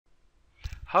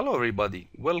Hello everybody,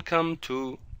 welcome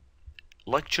to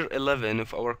lecture 11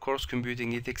 of our course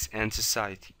Computing Ethics and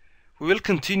Society. We will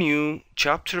continue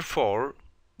chapter 4,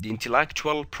 the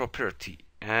intellectual property,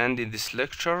 and in this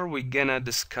lecture we're gonna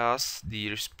discuss the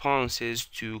responses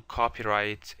to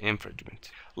copyright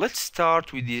infringement. Let's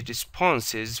start with the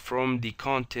responses from the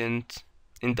content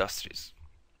industries.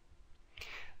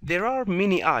 There are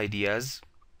many ideas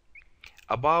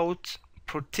about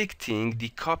protecting the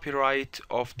copyright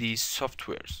of these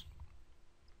softwares.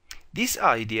 These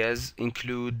ideas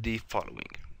include the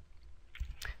following.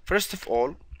 First of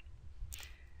all,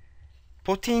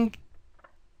 putting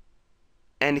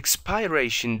an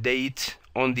expiration date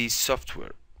on the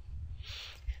software.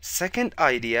 Second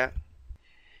idea,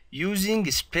 using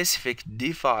a specific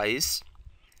device,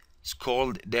 it's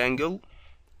called dongle,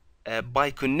 by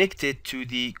connected to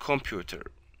the computer.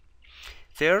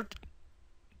 Third,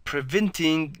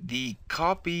 preventing the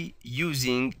copy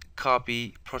using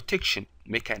copy protection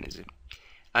mechanism.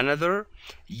 Another,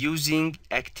 using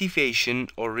activation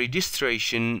or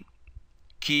registration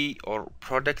key or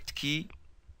product key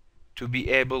to be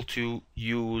able to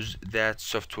use that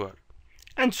software,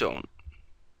 and so on.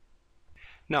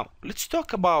 Now let's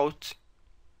talk about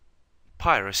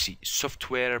piracy,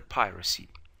 software piracy.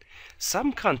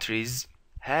 Some countries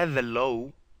have a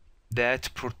law that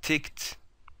protect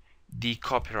the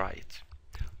copyright,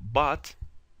 but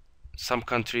some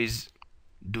countries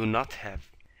do not have.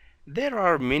 There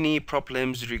are many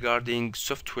problems regarding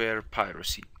software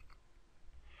piracy.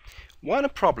 One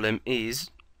problem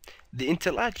is the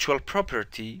intellectual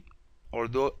property, or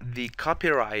the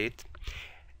copyright,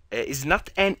 is not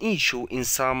an issue in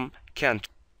some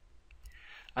countries.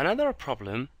 Another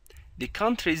problem, the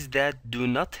countries that do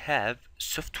not have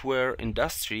software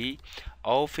industry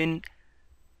often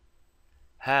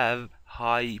have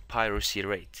high piracy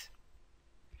rate.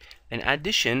 In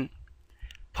addition,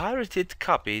 pirated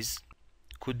copies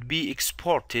could be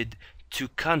exported to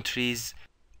countries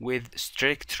with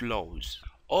strict laws.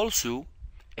 Also,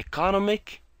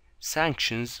 economic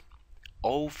sanctions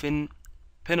often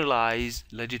penalize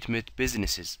legitimate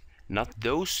businesses, not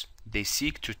those they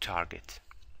seek to target.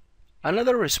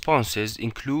 Another responses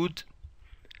include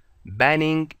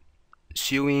banning,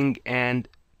 suing, and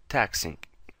taxing.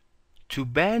 To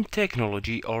ban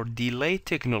technology or delay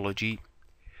technology,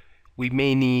 we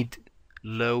may need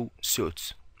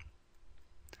lawsuits.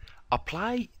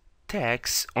 Apply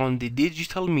tax on the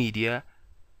digital media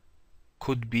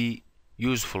could be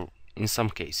useful in some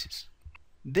cases.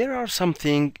 There are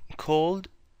something called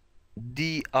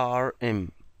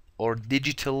DRM, or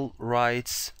Digital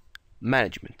Rights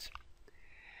Management.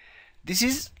 This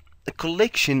is a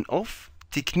collection of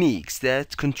techniques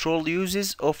that control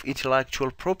uses of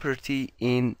intellectual property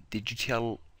in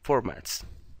digital formats.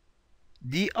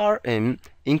 DRM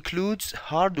includes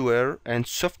hardware and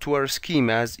software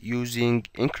schemas using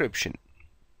encryption.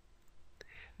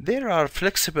 There are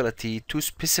flexibility to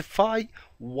specify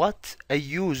what a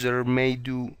user may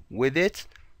do with it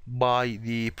by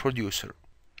the producer.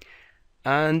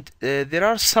 And there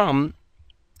are some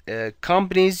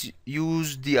companies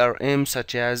use DRM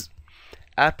such as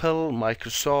Apple,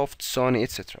 Microsoft, Sony,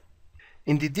 etc.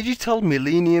 In the Digital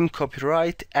Millennium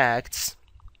Copyright Acts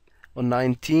of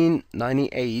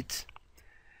 1998,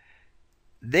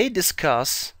 they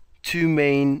discuss two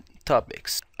main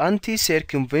topics: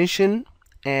 anti-circumvention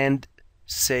and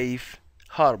safe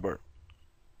harbor.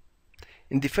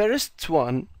 In the first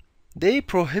one, they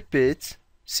prohibit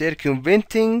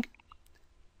circumventing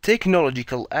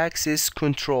technological access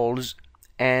controls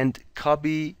and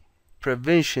copy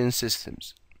prevention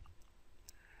systems.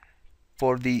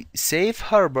 For the safe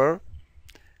harbor,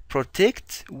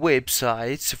 protect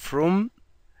websites from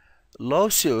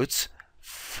lawsuits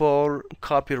for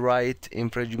copyright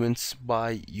infringements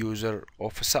by user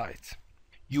of a site.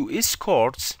 US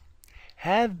courts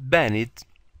have banned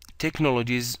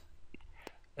technologies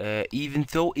even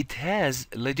though it has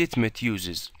legitimate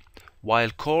uses,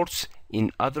 while courts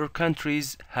in other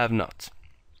countries have not.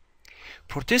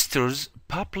 Protesters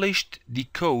published the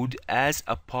code as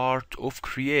a part of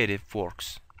creative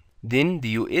works. Then the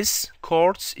US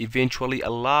courts eventually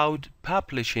allowed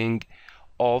publishing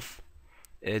of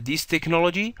this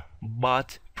technology,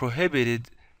 but prohibited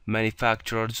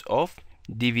manufacturers of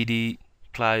DVD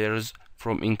players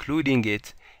from including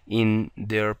it in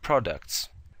their products.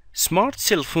 Smart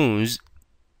cell phones,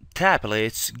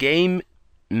 tablets, game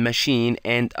machine,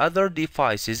 and other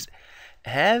devices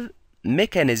have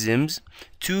mechanisms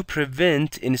to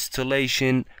prevent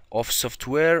installation of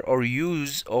software or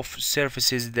use of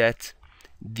services that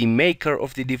the maker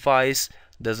of the device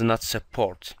does not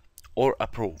support or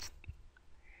approve.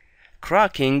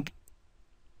 Cracking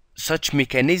Such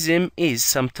mechanism is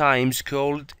sometimes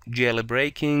called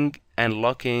jailbreaking,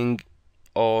 unlocking,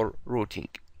 or routing.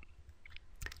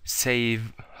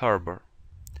 Safe harbor.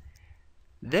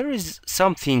 There is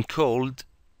something called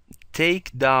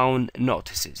takedown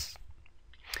notices,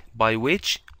 by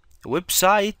which a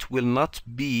website will not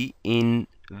be in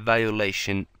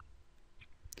violation,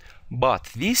 but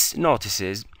these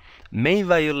notices may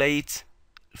violate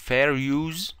fair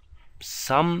use.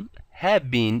 Some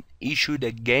have been issued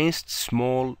against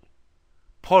small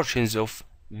portions of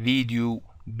video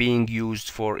being used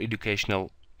for educational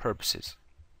purposes.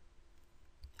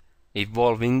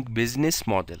 Evolving business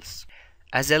models.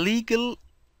 As a legal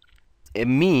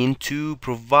mean to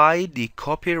provide the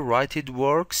copyrighted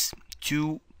works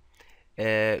to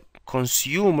a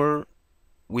consumer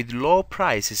with low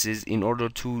prices in order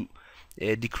to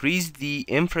decrease the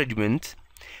infringement,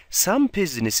 some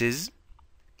businesses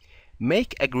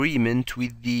make agreement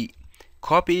with the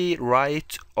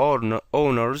copyright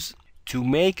owners to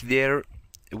make their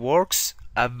works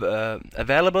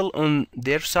available on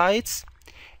their sites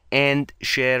and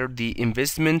share the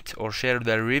investment or share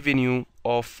the revenue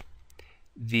of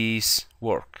this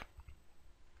work.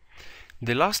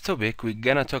 The last topic we're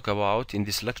gonna talk about in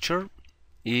this lecture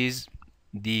is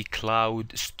the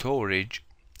cloud storage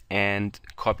and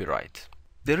copyright.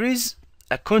 There is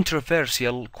a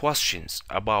controversial questions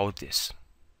about this.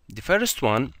 The first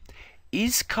one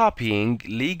is copying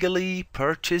legally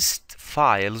purchased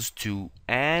files to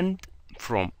and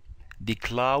from the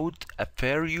cloud a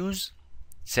fair use?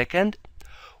 Second,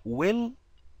 will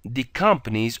the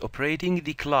companies operating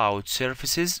the cloud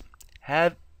services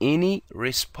have any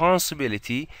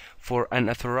responsibility for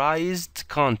unauthorized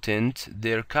content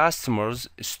their customers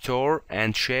store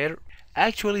and share?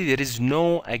 Actually, there is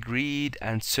no agreed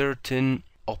and certain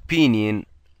opinion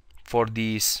for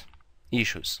these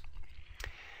issues.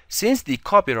 Since the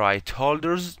copyright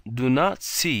holders do not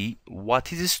see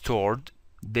what is stored,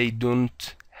 they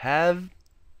don't have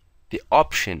the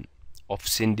option of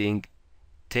sending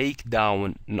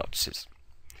takedown notices.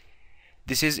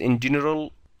 This is in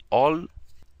general all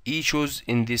issues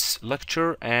in this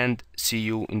lecture, and see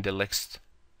you in the next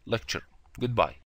lecture. Goodbye.